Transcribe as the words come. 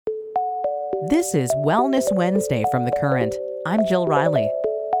This is Wellness Wednesday from The Current. I'm Jill Riley.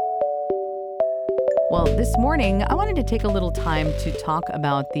 Well, this morning, I wanted to take a little time to talk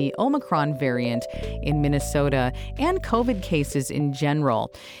about the Omicron variant in Minnesota and COVID cases in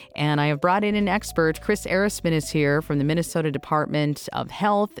general. And I have brought in an expert. Chris Arosman is here from the Minnesota Department of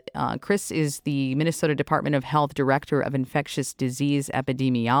Health. Chris is the Minnesota Department of Health Director of Infectious Disease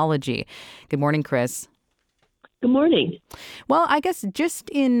Epidemiology. Good morning, Chris. Good morning. Well, I guess just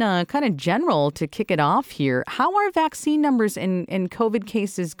in kind of general to kick it off here, how are vaccine numbers and COVID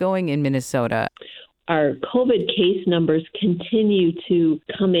cases going in Minnesota? Our COVID case numbers continue to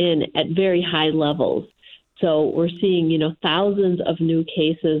come in at very high levels. So we're seeing, thousands of new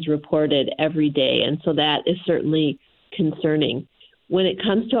cases reported every day. And so that is certainly concerning. When it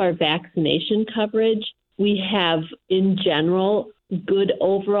comes to our vaccination coverage, we have, in general, good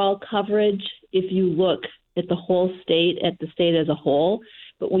overall coverage if you look at the whole state, at the state as a whole.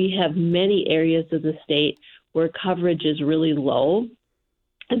 But we have many areas of the state where coverage is really low.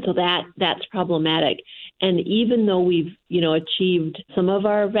 And so that's problematic. And even though we've, achieved some of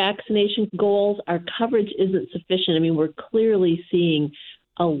our vaccination goals, our coverage isn't sufficient. I mean, we're clearly seeing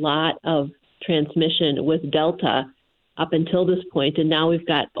a lot of transmission with Delta up until this point, and now we've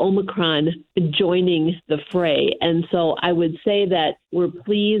got Omicron joining the fray. And so I would say that we're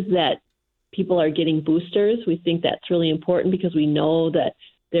pleased that people are getting boosters. We think that's really important because we know that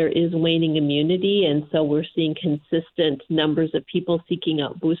there is waning immunity, and so we're seeing consistent numbers of people seeking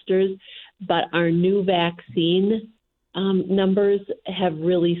out boosters. But our new vaccine numbers have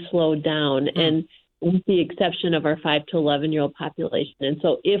really slowed down, and with the exception of our 5 to 11-year-old population. And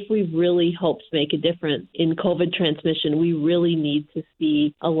so if we really hope to make a difference in COVID transmission, we really need to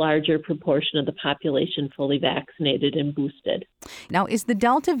see a larger proportion of the population fully vaccinated and boosted. Now, is the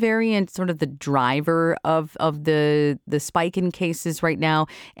Delta variant sort of the driver of the spike in cases right now?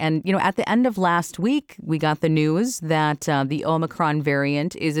 And, at the end of last week, we got the news that the Omicron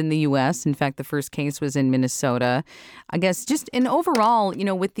variant is in the U.S. In fact, the first case was in Minnesota. I guess just in overall,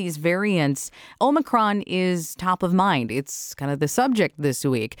 with these variants, Omicron is top of mind. It's kind of the subject this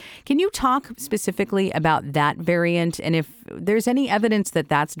week. Can you talk specifically about that variant and if there's any evidence that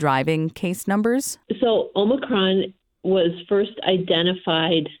that's driving case numbers? So Omicron was first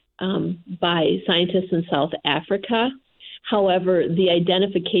identified by scientists in South Africa. However, the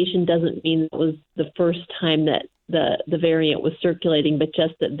identification doesn't mean it was the first time that the variant was circulating, but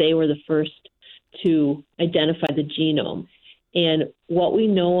just that they were the first to identify the genome. And what we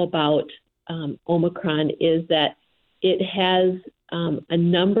know about Omicron is that it has a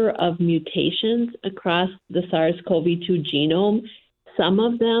number of mutations across the SARS-CoV-2 genome. Some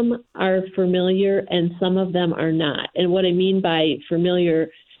of them are familiar and some of them are not. And what I mean by familiar,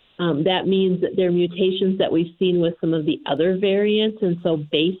 that means that they're mutations that we've seen with some of the other variants. And so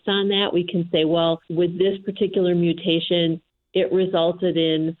based on that, we can say, well, with this particular mutation, it resulted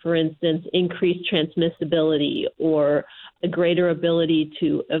in, for instance, increased transmissibility or a greater ability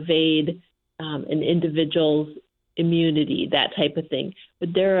to evade an individual's immunity, that type of thing. But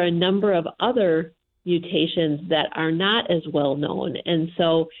there are a number of other mutations that are not as well known. And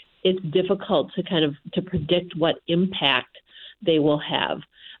so it's difficult to predict what impact they will have.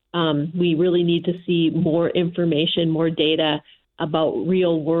 We really need to see more information, more data about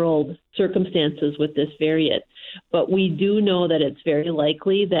real world circumstances with this variant. But we do know that it's very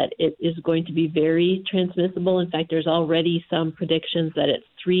likely that it is going to be very transmissible. In fact, there's already some predictions that it's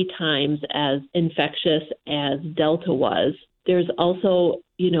 3 times as infectious as Delta was. There's also,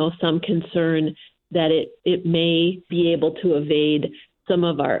 some concern that it may be able to evade some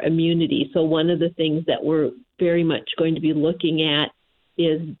of our immunity. So one of the things that we're very much going to be looking at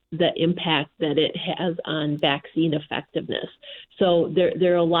is the impact that it has on vaccine effectiveness. So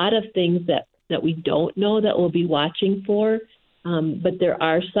there are a lot of things that we don't know that we'll be watching for, but there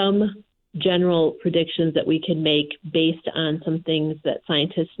are some general predictions that we can make based on some things that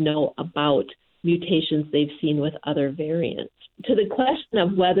scientists know about mutations they've seen with other variants. To the question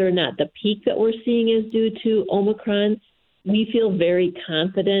of whether or not the peak that we're seeing is due to Omicron, we feel very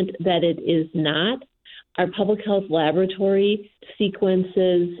confident that it is not. Our public health laboratory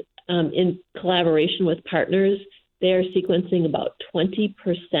sequences in collaboration with partners. They are sequencing about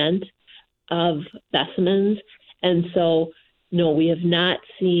 20% of specimens. And so, no, we have not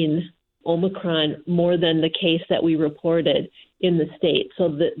seen Omicron more than the case that we reported in the state. So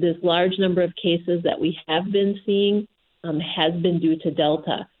this large number of cases that we have been seeing has been due to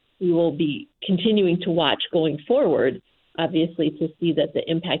Delta. We will be continuing to watch going forward, obviously, to see that the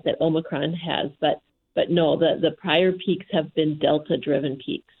impact that Omicron has. But no, the prior peaks have been Delta-driven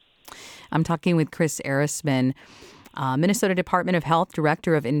peaks. I'm talking with Chris Arosman. Minnesota Department of Health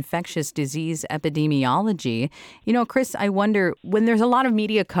Director of Infectious Disease Epidemiology. Chris, I wonder, when there's a lot of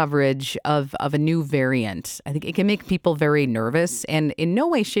media coverage of a new variant, I think it can make people very nervous. And in no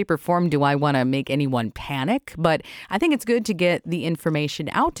way, shape, or form do I want to make anyone panic. But I think it's good to get the information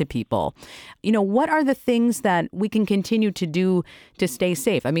out to people. What are the things that we can continue to do to stay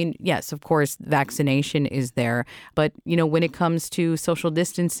safe? I mean, yes, of course, vaccination is there. But, when it comes to social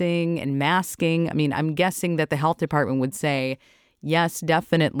distancing and masking, I mean, I'm guessing that the health department would say, yes,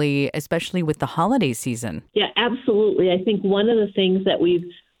 definitely, especially with the holiday season. Yeah, absolutely. I think one of the things that we've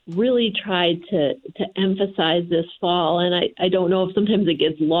really tried to emphasize this fall, and I don't know if sometimes it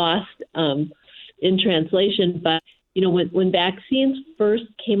gets lost in translation, but when vaccines first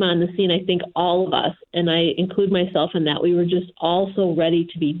came on the scene, I think all of us, and I include myself in that, we were just all so ready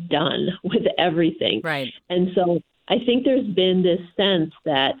to be done with everything. Right. And so I think there's been this sense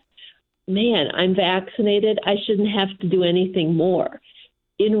that, man, I'm vaccinated, I shouldn't have to do anything more.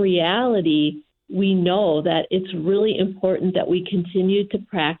 In reality, we know that it's really important that we continue to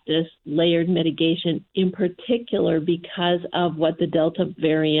practice layered mitigation, in particular because of what the Delta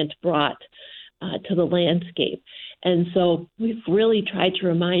variant brought to the landscape. And so we've really tried to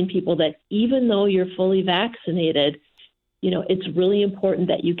remind people that even though you're fully vaccinated, it's really important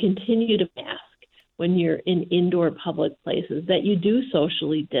that you continue to mask when you're in indoor public places, that you do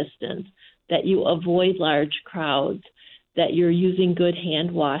socially distance, that you avoid large crowds, that you're using good hand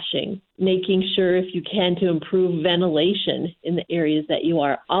washing, making sure, if you can, to improve ventilation in the areas that you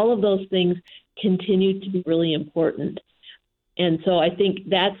are. All of those things continue to be really important. And so I think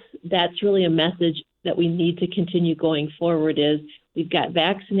that's really a message that we need to continue going forward. Is we've got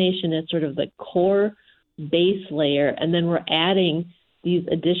vaccination as sort of the core base layer, and then we're adding these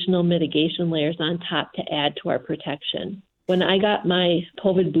additional mitigation layers on top to add to our protection. When I got my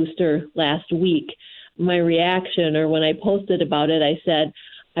COVID booster last week, my reaction, or when I posted about it, I said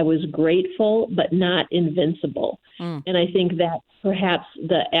I was grateful but not invincible. And I think that perhaps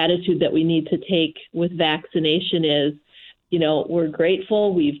the attitude that we need to take with vaccination is, we're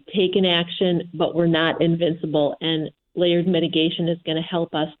grateful, we've taken action, but we're not invincible. And layered mitigation is going to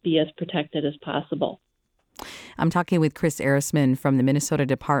help us be as protected as possible. I'm talking with Chris Ehresmann from the Minnesota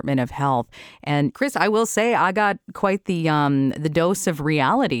Department of Health. And Chris, I will say I got quite the dose of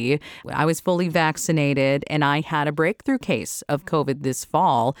reality. I was fully vaccinated and I had a breakthrough case of COVID this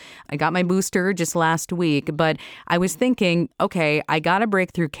fall. I got my booster just last week, but I was thinking, okay, I got a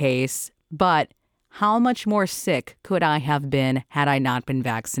breakthrough case, but how much more sick could I have been had I not been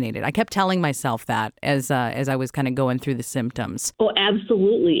vaccinated? I kept telling myself that as I was kind of going through the symptoms. Oh,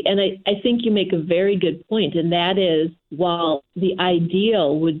 absolutely. And I think you make a very good point, and that is, while the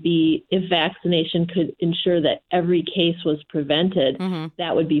ideal would be if vaccination could ensure that every case was prevented,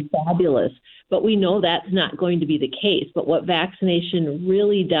 that would be fabulous. But we know that's not going to be the case. But what vaccination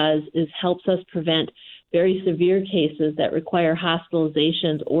really does is helps us prevent very severe cases that require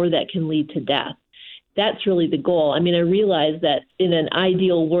hospitalizations or that can lead to death. That's really the goal. I mean, I realize that in an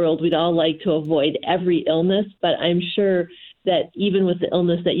ideal world, we'd all like to avoid every illness, but I'm sure that even with the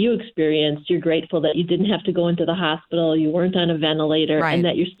illness that you experienced, you're grateful that you didn't have to go into the hospital, you weren't on a ventilator, right, and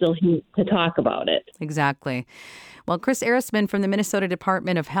that you're still here to talk about it. Exactly. Well, Chris Ehresmann from the Minnesota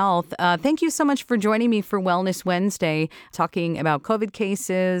Department of Health, thank you so much for joining me for Wellness Wednesday, talking about COVID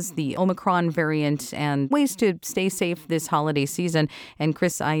cases, the Omicron variant, and ways to stay safe this holiday season. And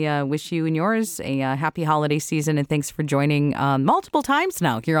Chris, I wish you and yours a happy holiday season, and thanks for joining multiple times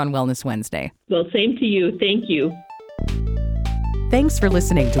now here on Wellness Wednesday. Well, same to you. Thank you. Thanks for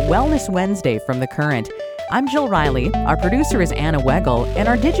listening to Wellness Wednesday from The Current. I'm Jill Riley, our producer is Anna Weigel, and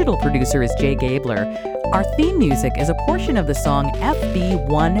our digital producer is Jay Gabler. Our theme music is a portion of the song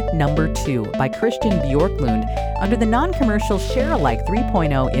FB1 No. 2 by Christian Bjorklund under the non-commercial Share-alike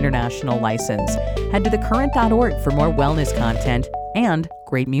 3.0 international license. Head to thecurrent.org for more wellness content and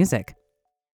great music.